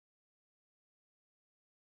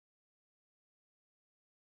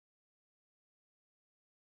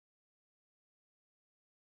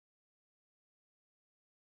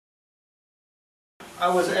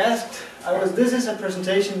This is a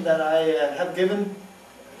presentation that I have given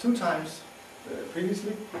 2 times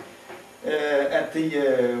previously at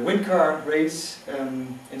the wind car race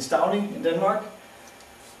in Stauning in Denmark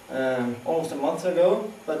almost a month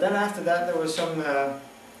ago. But then after that there was some,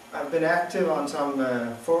 I've been active on some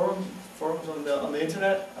forums on the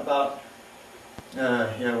internet about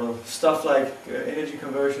stuff like energy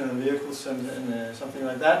conversion in vehicles and something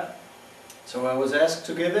like that. So I was asked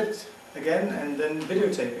to give it again and then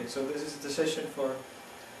videotape it. So this is the session for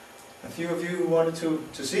a few of you who wanted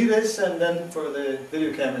to see this, and then for the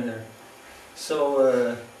video camera here.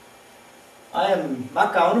 So I am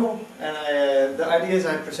Mac Gaunaa, and the ideas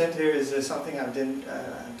I present here is something I've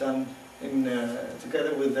done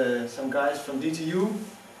together with some guys from DTU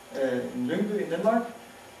in Lyngby in Denmark,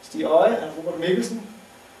 Stig Øje and Robert Mikkelsen,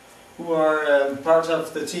 who are part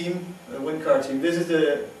of the team, the wind car team. This is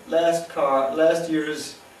the last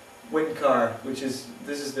year's wind car,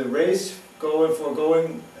 this is the race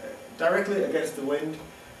going directly against the wind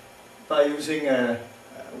by using a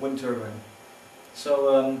wind turbine.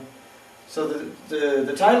 So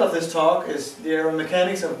the title of this talk is the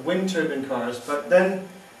aeromechanics of wind turbine cars. But then,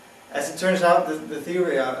 as it turns out, the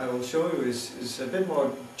theory I will show you is a bit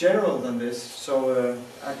more general than this. So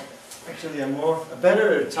actually a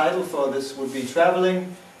better title for this would be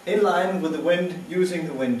traveling in line with the wind using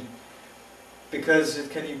the wind, because it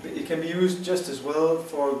can be used just as well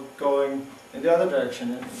for going in the other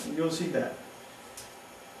direction, and you'll see that.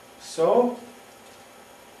 So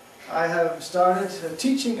I have started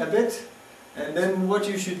teaching a bit, and then what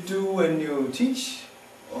you should do when you teach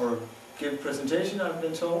or give presentation, I've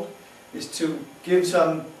been told, is to give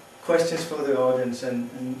some questions for the audience, and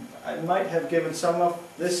I might have given some of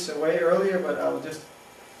this away earlier, but I'll just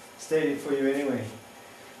state it for you anyway.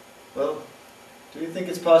 Well, do you think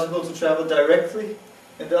it's possible to travel directly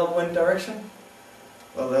in the upwind direction?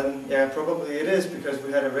 Well then, yeah, probably it is, because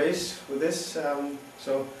we had a race with this,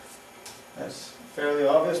 so that's fairly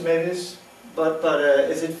obvious maybe. But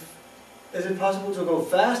is it possible to go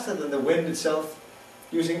faster than the wind itself,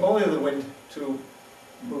 using only the wind to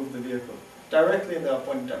move the vehicle directly in the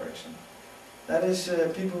upwind direction? That is,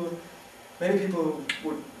 many people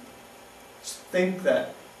would think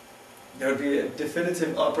that there would be a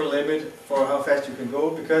definitive upper limit for how fast you can go,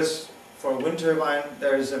 because for a wind turbine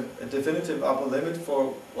there is a definitive upper limit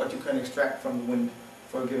for what you can extract from the wind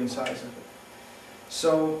for a given size of it.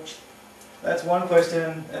 So that's one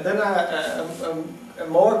question. And then a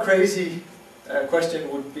more crazy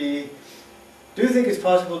question would be, do you think it's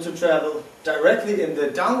possible to travel directly in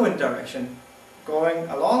the downwind direction, going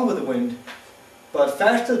along with the wind, but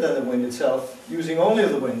faster than the wind itself, using only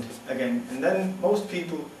the wind again? And then most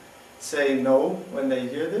people say no when they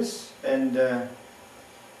hear this, and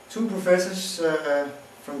 2 professors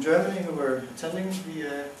from Germany who were attending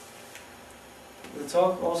the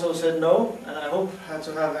talk also said no, and I hope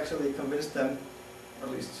to have actually convinced them, or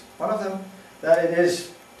at least one of them, that it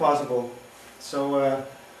is possible. So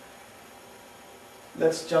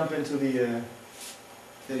let's jump into the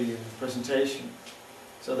presentation.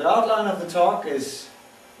 So the outline of the talk is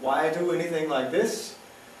why I do anything like this,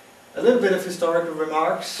 a little bit of historical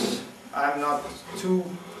remarks. I'm not too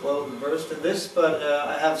well versed in this, but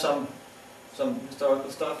I have some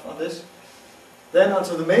historical stuff on this. Then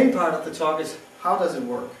onto the main part of the talk is, how does it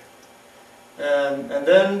work? And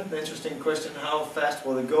then the interesting question, how fast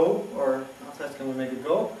will it go, or how fast can we make it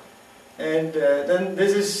go? And then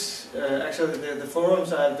this is actually the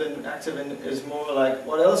forums I've been active in is more like,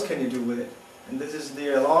 what else can you do with it? And this is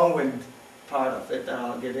the long wind part of it that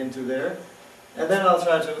I'll get into there. And then I'll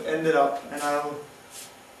try to end it up, and I'll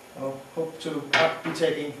hope to not be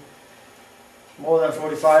taking more than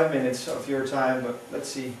 45 minutes of your time, but let's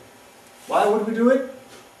see. Why would we do it?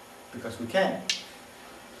 Because we can.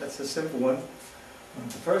 That's a simple one. One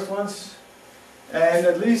of the first ones. And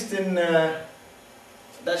at least in, that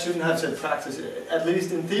shouldn't have said practice, at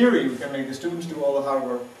least in theory we can make the students do all the hard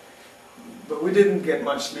work. But we didn't get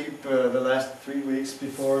much sleep the last 3 weeks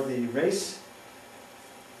before the race.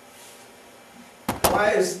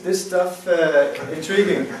 Why is this stuff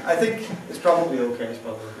intriguing? I think it's probably okay.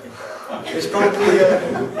 It's probably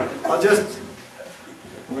I'll just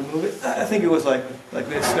remove it. I think it was like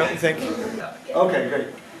this, don't you think? Okay, great.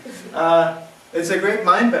 It's a great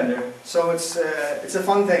mind bender. So it's a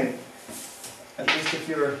fun thing. At least if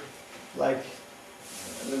you're like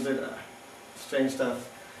a little bit strange stuff.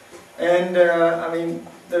 And I mean,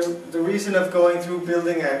 the reason of going through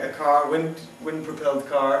building a car, wind propelled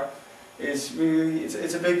car, is really,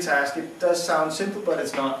 it's a big task. It does sound simple, but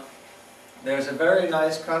it's not. There's a very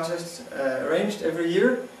nice contest arranged every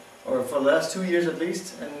year, or for the last 2 years at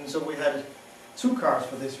least, and so we had 2 cars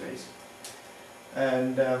for this race,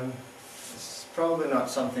 and it's probably not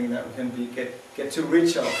something that we can get too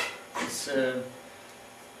rich of. It's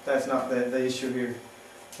that's not the issue here.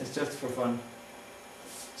 It's just for fun.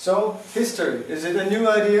 So, history. Is it a new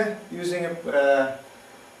idea, using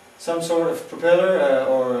some sort of propeller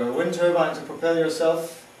or a wind turbine to propel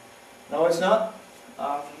yourself? No, it's not.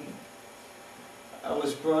 I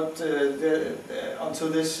was brought onto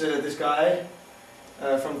this guy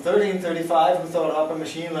from 1335 who thought up a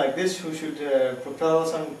machine like this, who should propel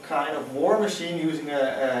some kind of war machine using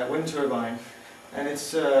a wind turbine. And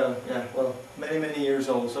it's yeah, well, many years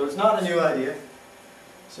old. So it's not a new idea.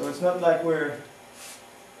 So it's not like we're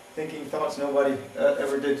thinking thoughts nobody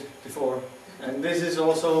ever did before. And this is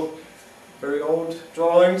also very old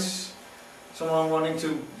drawings. Someone wanting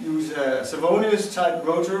to use a Savonius type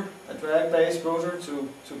rotor, a drag-based rotor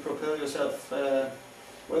to propel yourself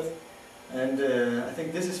with. And I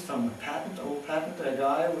think this is from a old patent, a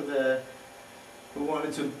guy with who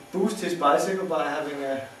wanted to boost his bicycle by having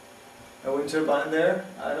a wind turbine there.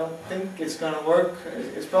 I don't think it's going to work.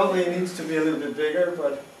 It probably needs to be a little bit bigger,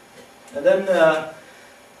 but and then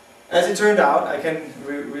as it turned out, I can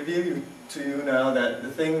reveal to you now that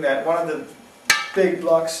one of the big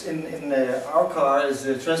blocks in our car is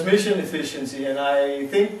the transmission efficiency, and I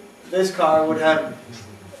think this car would have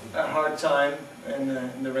a hard time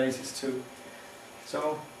in the races too.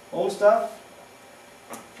 So old stuff.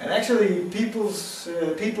 And actually, people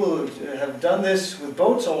have done this with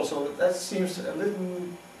boats also. That seems a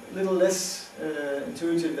little less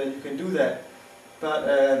intuitive that you can do that. But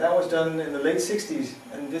that was done in the late 60s,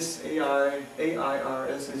 and this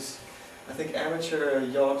AIRS is, I think, Amateur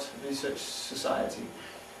Yacht Research Society.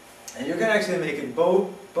 And you can actually make a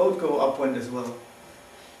boat go upwind as well.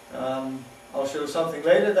 I'll show something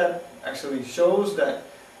later that actually shows that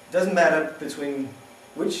it doesn't matter between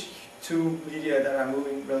which 2 media that are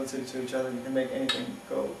moving relative to each other, you can make anything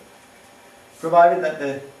go, provided that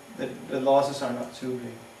the losses are not too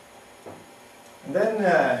big. And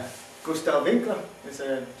then Gustav Winkler is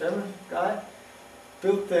a German guy,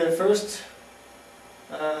 built the first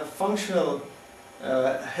functional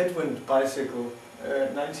headwind bicycle,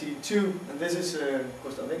 92, and this is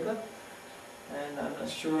Gustav Winkler, and I'm not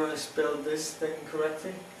sure I spelled this thing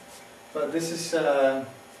correctly, but this is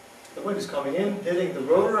the wind is coming in, hitting the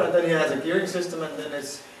rotor, and then he has a gearing system, and then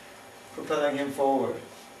it's propelling him forward.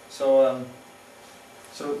 So,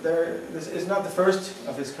 this is not the first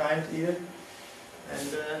of its kind either,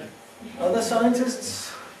 and other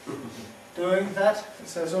scientists doing that.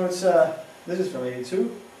 So it's this is from '82,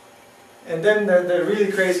 and then the really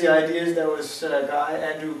crazy ideas. There was a guy,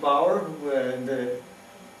 Andrew Bauer, who in the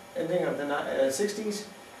ending of the '60s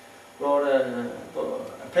wrote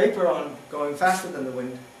a paper on going faster than the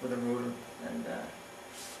wind with a rotor, and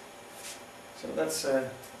so that's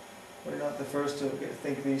we're not the first to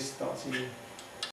think these thoughts either.